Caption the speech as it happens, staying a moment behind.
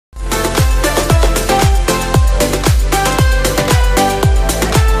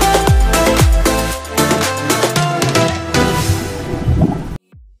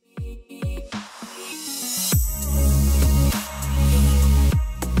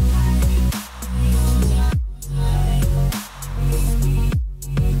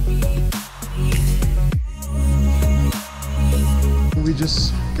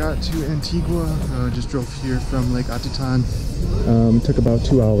to Antigua. Just drove here from Lake Atitlan. Took about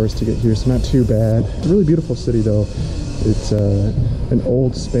 2 hours to get here, so not too bad. It's a really beautiful city though. It's an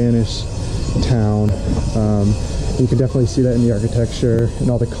old Spanish town. You can definitely see that in the architecture and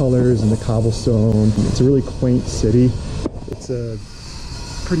all the colors and the cobblestone. It's a really quaint city. It's a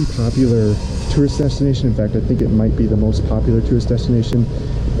pretty popular tourist destination. In fact, I think it might be the most popular tourist destination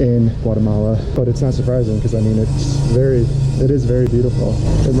in Guatemala, but it's not surprising because I mean it is very beautiful.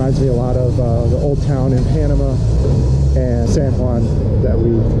 It reminds me a lot of the old town in Panama and San Juan that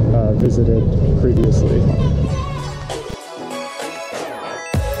we visited previously.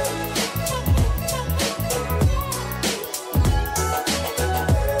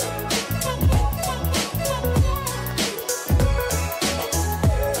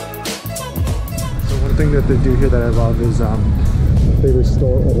 So one thing that they do here that I love is they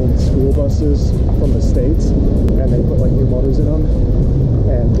restore old school buses from the States, and they put like new motors in them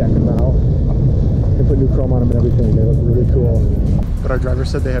and deck them out and put new chrome on them and everything. They look really cool. But our driver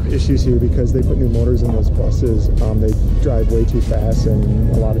said they have issues here because they put new motors in those buses. They drive way too fast,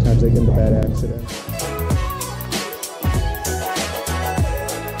 and a lot of times they get into bad accidents.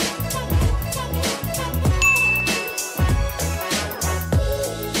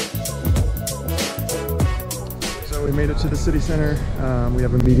 We made it to the city center. We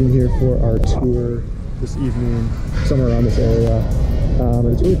have a meeting here for our tour this evening, somewhere around this area. And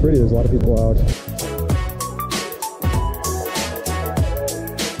it's really pretty. There's a lot of people out.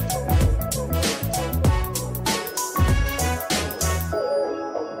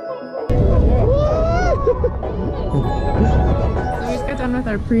 With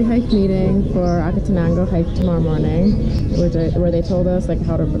our pre-hike meeting for Acatenango hike tomorrow morning, where they told us like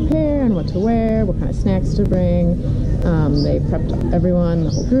how to prepare and what to wear, what kind of snacks to bring. They prepped everyone, the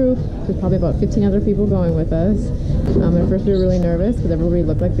whole group. There's probably about 15 other people going with us. At first we were really nervous because everybody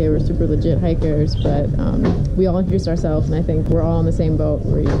looked like they were super legit hikers, but we all introduced ourselves, and I think we're all in the same boat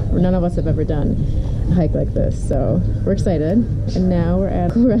where none of us have ever done a hike like this, so we're excited. And now we're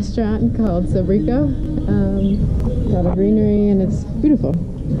at a restaurant called Sobrico. A lot of greenery, and it's beautiful.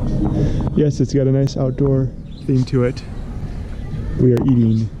 Yes, it's got a nice outdoor theme to it. We are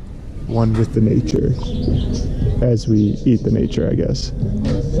eating one with the nature as we eat the nature, I guess.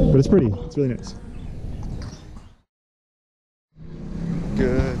 But it's pretty. It's really nice.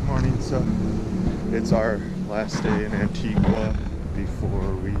 Good morning. So it's our last day in Antigua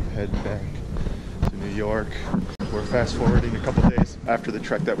before we head back to New York. We're fast forwarding a couple days after the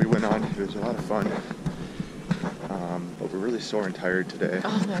trek that we went on. It was a lot of fun. But we're really sore and tired today.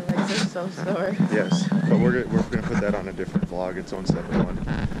 Oh, my legs are so sore. Yes, but we're gonna put that on a different vlog, its own separate one.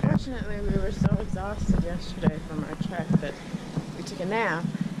 Fortunately, we were so exhausted yesterday from our trek that we took a nap.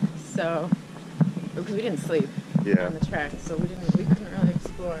 So, because we didn't sleep on the trek, so we couldn't really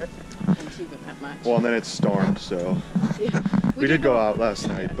explore Antigua that much. Well, and then it stormed, so yeah, we did go out last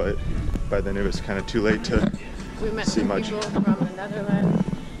night, but by then it was kind of too late to see much. We met some people from the Netherlands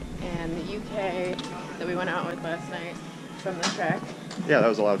and the UK that we went out with last night from the trek. Yeah, that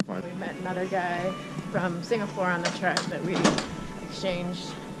was a lot of fun. We met another guy from Singapore on the trek that we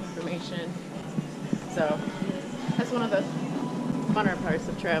exchanged information. So that's one of the funner parts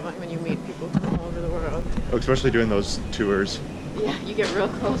of traveling, when you meet people from all over the world. Especially doing those tours. Yeah, you get real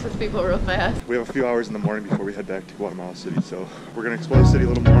close with people real fast. We have a few hours in the morning before we head back to Guatemala City, so we're going to explore the city a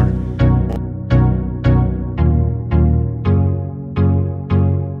little more.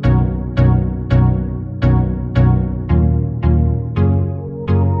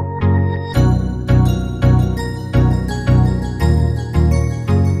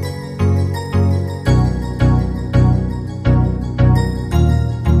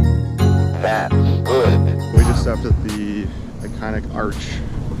 Stopped at the iconic arch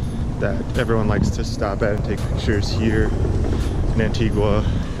that everyone likes to stop at and take pictures here in Antigua.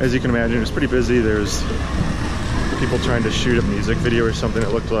 As you can imagine, it was pretty busy. There's people trying to shoot a music video or something, it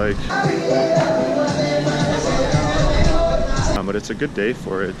looked like. But it's a good day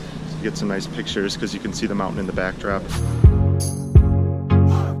for it. You get some nice pictures because you can see the mountain in the backdrop.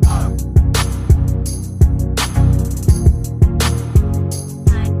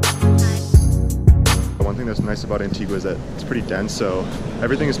 That's nice about Antigua is that it's pretty dense, so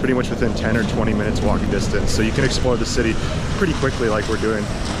everything is pretty much within 10 or 20 minutes walking distance, so you can explore the city pretty quickly like we're doing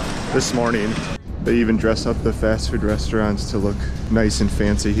this morning. They even dress up the fast food restaurants to look nice and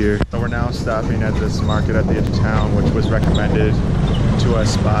fancy here. So we're now stopping at this market at the edge of town, which was recommended to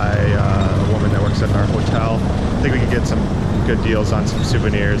us by a woman that works at our hotel. I think we could get some good deals on some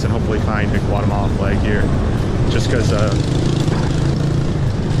souvenirs and hopefully find a Guatemala flag here, just because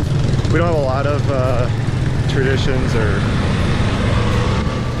we don't have a lot of traditions or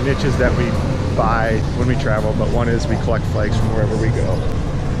niches that we buy when we travel, but one is we collect flags from wherever we go.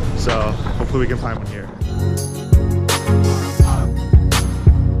 So hopefully we can find one here.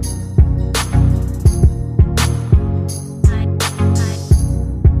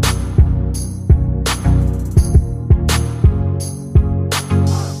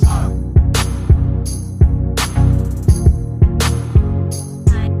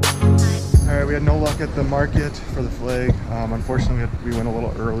 We had no luck at the market for the flag. Unfortunately, we went a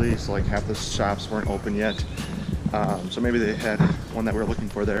little early, so like half the shops weren't open yet. So maybe they had one that we were looking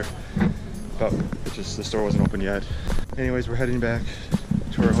for there, but the store wasn't open yet. Anyways, we're heading back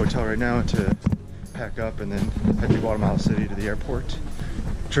to our hotel right now to pack up and then head to Guatemala City to the airport.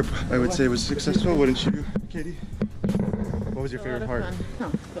 Trip, I would say, was successful, wouldn't you, Katie? What was your favorite part?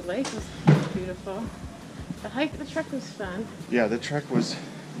 Oh, the lake was beautiful. The hike, the trek was fun. Yeah, the trek was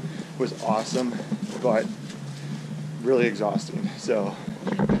awesome, but really exhausting. So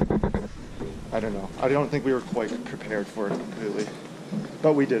I don't know. I don't think we were quite prepared for it completely,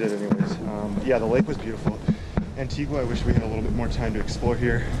 but we did it anyways. Yeah, the lake was beautiful. Antigua, I wish we had a little bit more time to explore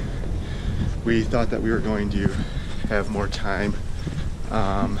here. We thought that we were going to have more time,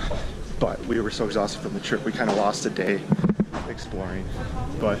 but we were so exhausted from the trip, we kind of lost a day exploring.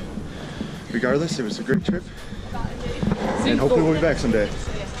 But regardless, it was a great trip, and hopefully we'll be back someday.